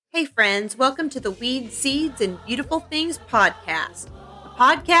Hey friends, welcome to the Weed, Seeds, and Beautiful Things podcast. A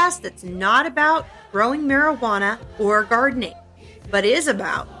podcast that's not about growing marijuana or gardening, but is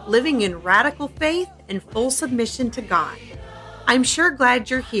about living in radical faith and full submission to God. I'm sure glad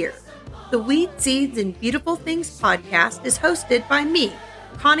you're here. The Weed, Seeds, and Beautiful Things podcast is hosted by me,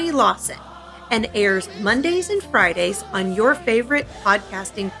 Connie Lawson, and airs Mondays and Fridays on your favorite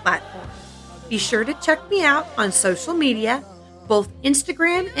podcasting platform. Be sure to check me out on social media, both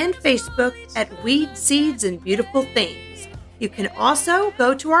Instagram and Facebook at Weed, Seeds, and Beautiful Things. You can also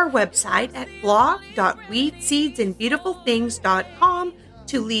go to our website at blog.weedseedsandbeautifulthings.com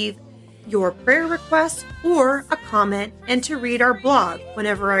to leave your prayer requests or a comment and to read our blog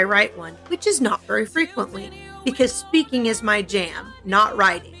whenever I write one, which is not very frequently because speaking is my jam, not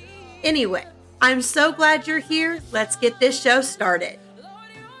writing. Anyway, I'm so glad you're here. Let's get this show started.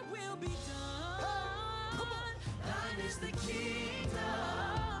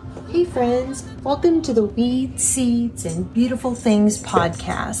 Hey friends, welcome to the Weed, Seeds, and Beautiful Things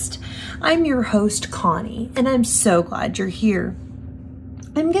podcast. I'm your host, Connie, and I'm so glad you're here.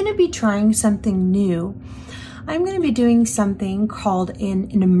 I'm going to be trying something new. I'm going to be doing something called an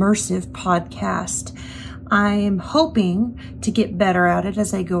immersive podcast. I am hoping to get better at it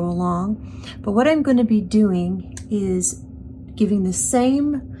as I go along, but what I'm going to be doing is giving the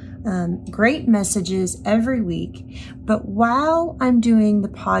same great messages every week. But while I'm doing the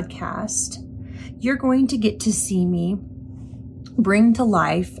podcast, you're going to get to see me bring to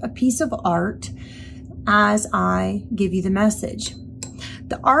life a piece of art as I give you the message.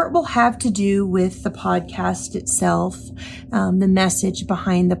 The art will have to do with the podcast itself, the message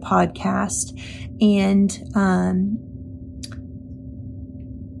behind the podcast, and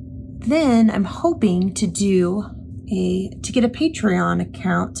then I'm hoping to get a Patreon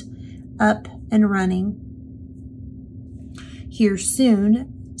account up and running here soon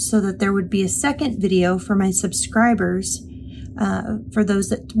so that there would be a second video for my subscribers, for those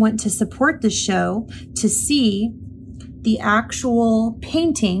that want to support the show, to see the actual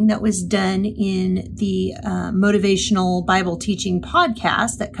painting that was done in the motivational Bible teaching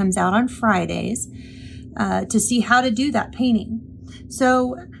podcast that comes out on Fridays, to see how to do that painting.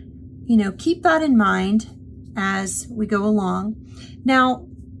 So, keep that in mind as we go along. Now,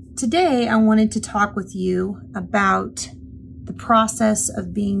 today I wanted to talk with you about the process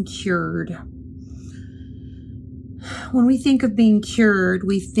of being cured. When we think of being cured,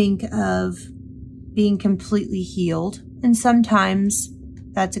 we think of being completely healed, and sometimes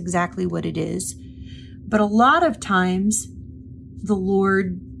that's exactly what it is. But a lot of times, the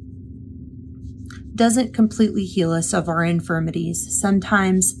Lord doesn't completely heal us of our infirmities.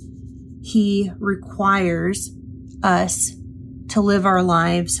 Sometimes He requires us to live our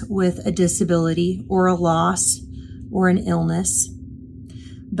lives with a disability or a loss or an illness.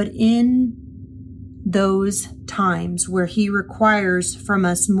 But in those times where He requires from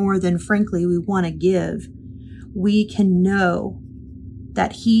us more than frankly we want to give, we can know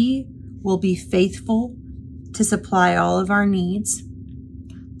that He will be faithful to supply all of our needs,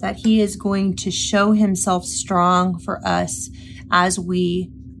 that He is going to show Himself strong for us as we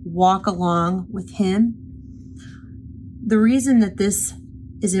walk along with Him. The reason that this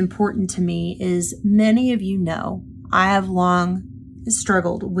is important to me is many of you know I have long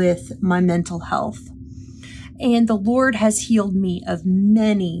struggled with my mental health, and the Lord has healed me of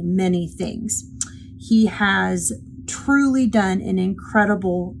many, many things. He has truly done an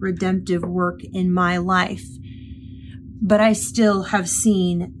incredible redemptive work in my life, but I still have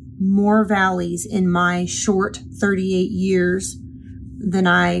seen more valleys in my short 38 years than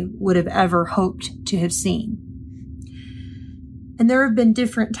I would have ever hoped to have seen. And there have been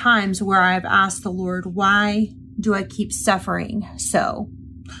different times where I've asked the Lord, why do I keep suffering so?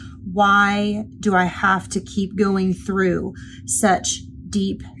 Why do I have to keep going through such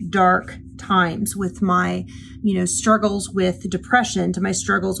deep, dark times with my, struggles with depression, to my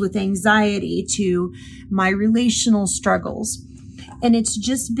struggles with anxiety, to my relational struggles? And it's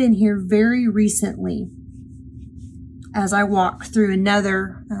just been here very recently, as I walk through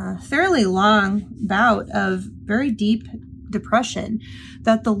another fairly long bout of very deep depression,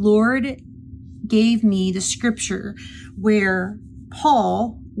 that the Lord gave me the scripture where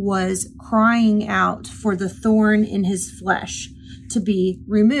Paul was crying out for the thorn in his flesh to be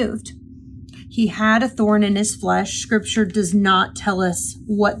removed. He had a thorn in his flesh. Scripture does not tell us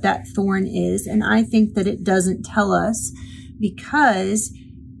what that thorn is, and I think that it doesn't tell us because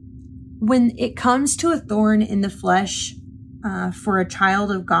when it comes to a thorn in the flesh for a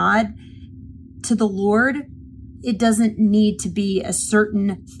child of God, to the Lord, it doesn't need to be a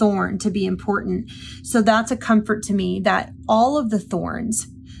certain thorn to be important. So that's a comfort to me, that all of the thorns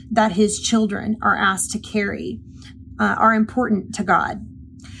that his children are asked to carry are important to God.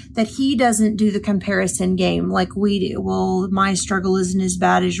 That he doesn't do the comparison game like we do. Well, my struggle isn't as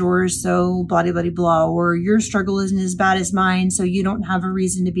bad as yours, so blah, blah, blah, blah. Or your struggle isn't as bad as mine, so you don't have a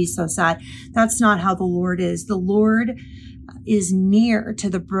reason to be so sad. That's not how the Lord is. The Lord is near to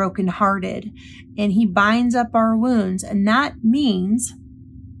the brokenhearted, and he binds up our wounds. And that means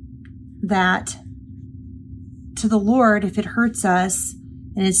that to the Lord, if it hurts us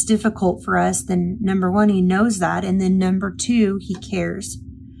and it's difficult for us, then number one, he knows that. And then number two, he cares.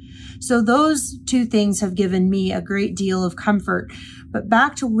 So those two things have given me a great deal of comfort. But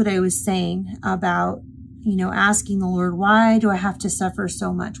back to what I was saying about, asking the Lord, why do I have to suffer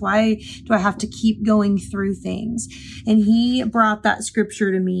so much? Why do I have to keep going through things? And he brought that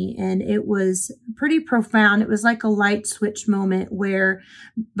scripture to me, and it was pretty profound. It was like a light switch moment where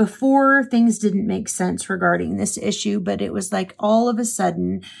before things didn't make sense regarding this issue, but it was like all of a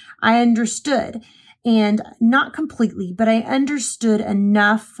sudden I understood. And not completely, but I understood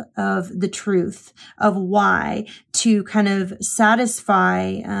enough of the truth of why to kind of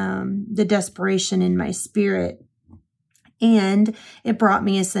satisfy the desperation in my spirit. And it brought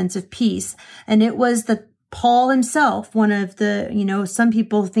me a sense of peace. And it was that Paul himself, one of the, some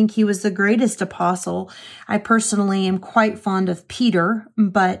people think he was the greatest apostle. I personally am quite fond of Peter,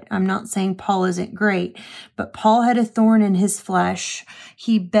 but I'm not saying Paul isn't great. But Paul had a thorn in his flesh.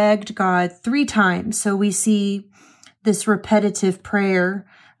 He begged God 3 times. So we see this repetitive prayer,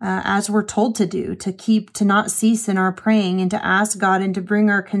 as we're told to do, to not cease in our praying and to ask God and to bring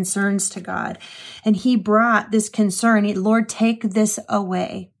our concerns to God. And he brought this concern, Lord, take this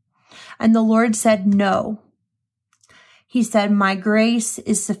away. And the Lord said, no. He said, my grace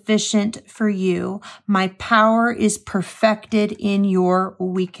is sufficient for you. My power is perfected in your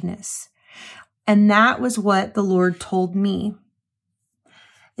weakness. And that was what the Lord told me,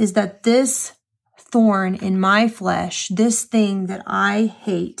 is that this thorn in my flesh, this thing that I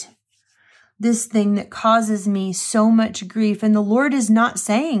hate, this thing that causes me so much grief. And the Lord is not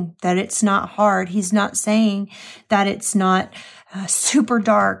saying that it's not hard. He's not saying that it's not super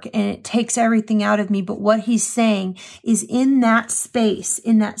dark and it takes everything out of me. But what he's saying is in that space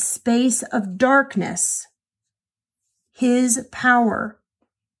of darkness, his power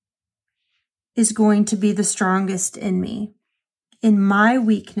is going to be the strongest in me. In my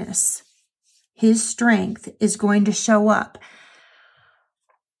weakness, his strength is going to show up.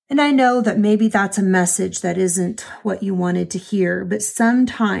 And I know that maybe that's a message that isn't what you wanted to hear, but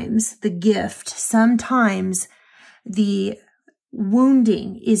sometimes sometimes the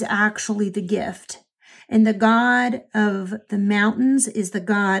wounding is actually the gift. And the God of the mountains is the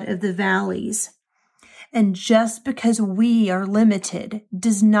God of the valleys. And just because we are limited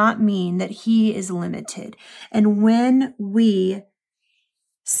does not mean that he is limited. And when we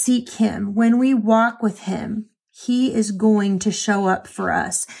seek him, when we walk with him, he is going to show up for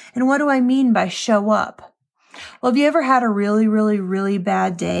us. And what do I mean by show up? Well, have you ever had a really, really, really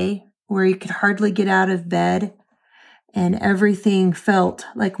bad day where you could hardly get out of bed and everything felt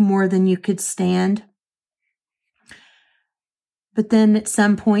like more than you could stand? But then at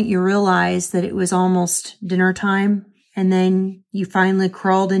some point you realized that it was almost dinner time, and then you finally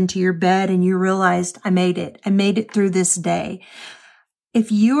crawled into your bed and you realized, I made it. I made it through this day.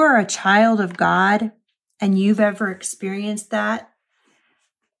 If you are a child of God and you've ever experienced that,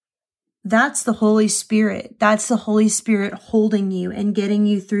 that's the Holy Spirit. That's the Holy Spirit holding you and getting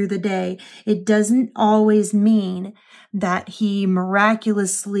you through the day. It doesn't always mean that he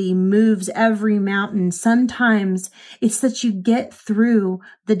miraculously moves every mountain. Sometimes it's that you get through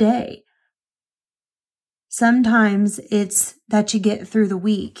the day. Sometimes it's that you get through the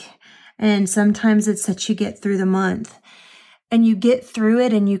week. And sometimes it's that you get through the month. And you get through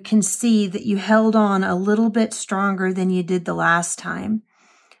it and you can see that you held on a little bit stronger than you did the last time.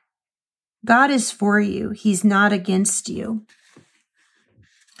 God is for you. He's not against you.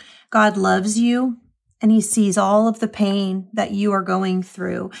 God loves you, and he sees all of the pain that you are going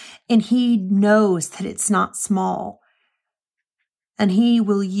through, and he knows that it's not small, and he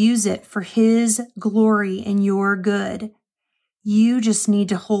will use it for his glory and your good. You just need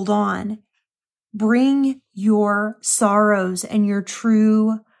to hold on. Bring your sorrows and your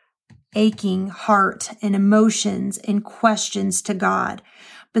true aching heart and emotions and questions to God.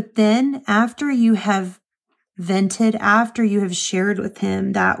 But then after you have vented, after you have shared with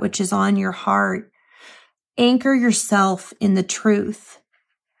him that which is on your heart, anchor yourself in the truth.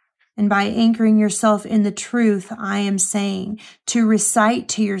 And by anchoring yourself in the truth, I am saying to recite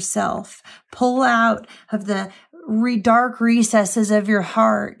to yourself, pull out of the dark recesses of your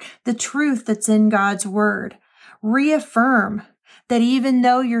heart the truth that's in God's word. Reaffirm that even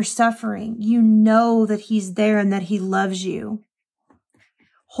though you're suffering, you know that He's there and that He loves you.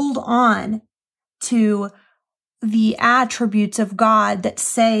 Hold on to the attributes of God that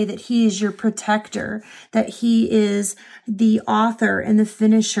say that He is your protector, that He is the author and the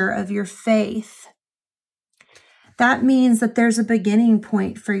finisher of your faith. That means that there's a beginning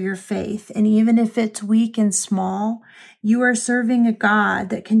point for your faith. And even if it's weak and small, you are serving a God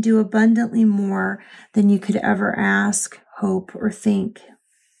that can do abundantly more than you could ever ask, hope, or think.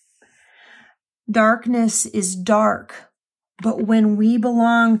 Darkness is dark, but when we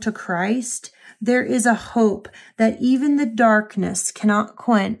belong to Christ, there is a hope that even the darkness cannot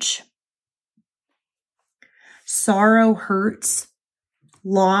quench. Sorrow hurts.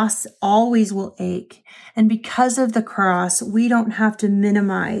 Loss always will ache. And because of the cross, we don't have to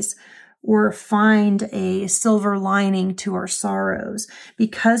minimize or find a silver lining to our sorrows.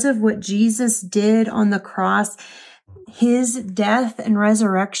 Because of what Jesus did on the cross, His death and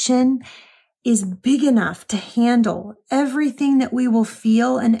resurrection is big enough to handle everything that we will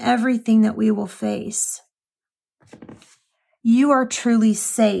feel and everything that we will face. You are truly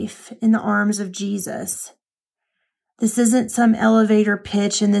safe in the arms of Jesus. This isn't some elevator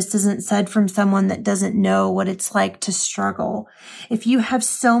pitch, and this isn't said from someone that doesn't know what it's like to struggle. If you have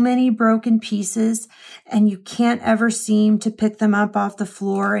so many broken pieces and you can't ever seem to pick them up off the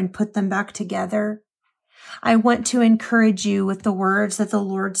floor and put them back together, I want to encourage you with the words that the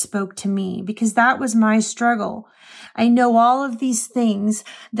Lord spoke to me, because that was my struggle. I know all of these things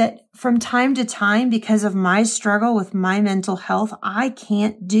that from time to time, because of my struggle with my mental health, I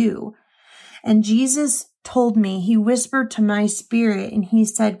can't do. And Jesus told me, He whispered to my spirit and He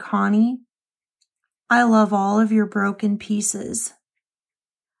said, Connie, I love all of your broken pieces.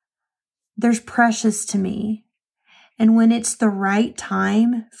 They're precious to me. And when it's the right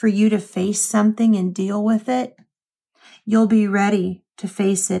time for you to face something and deal with it, you'll be ready to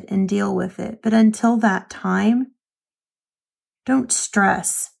face it and deal with it. But until that time, don't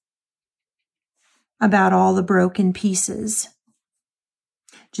stress about all the broken pieces.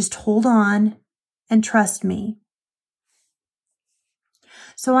 Just hold on and trust me.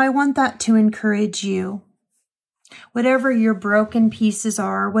 So I want that to encourage you. Whatever your broken pieces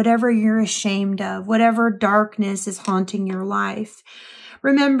are, whatever you're ashamed of, whatever darkness is haunting your life,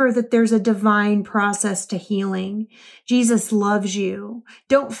 remember that there's a divine process to healing. Jesus loves you.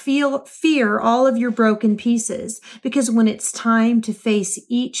 Don't fear all of your broken pieces, because when it's time to face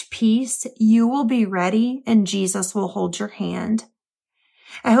each piece, you will be ready and Jesus will hold your hand.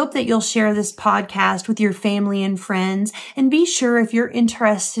 I hope that you'll share this podcast with your family and friends, and be sure if you're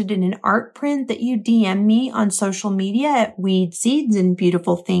interested in an art print that you DM me on social media at just Weed Seeds and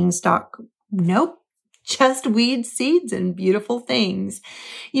Beautiful Things.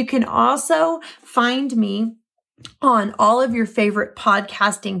 You can also find me on all of your favorite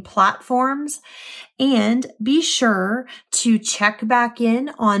podcasting platforms. And be sure to check back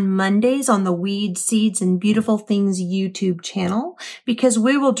in on Mondays on the Weed Seeds and Beautiful Things YouTube channel, because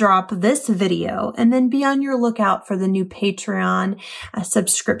we will drop this video, and then be on your lookout for the new Patreon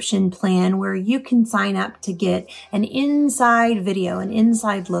subscription plan, where you can sign up to get an inside video, an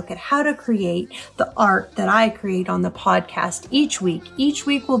inside look at how to create the art that I create on the podcast each week. Each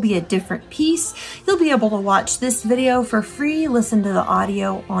week will be a different piece. You'll be able to watch this video for free, listen to the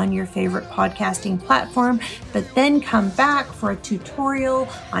audio on your favorite podcasting platform, but then come back for a tutorial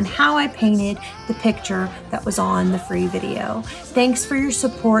on how I painted the picture that was on the free video. Thanks for your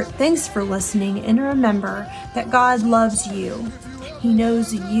support. Thanks for listening. And remember that God loves you. He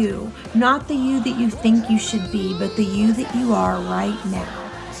knows you, not the you that you think you should be, but the you that you are right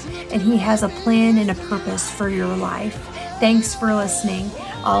now. And He has a plan and a purpose for your life. Thanks for listening.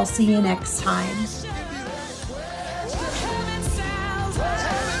 I'll see you next time.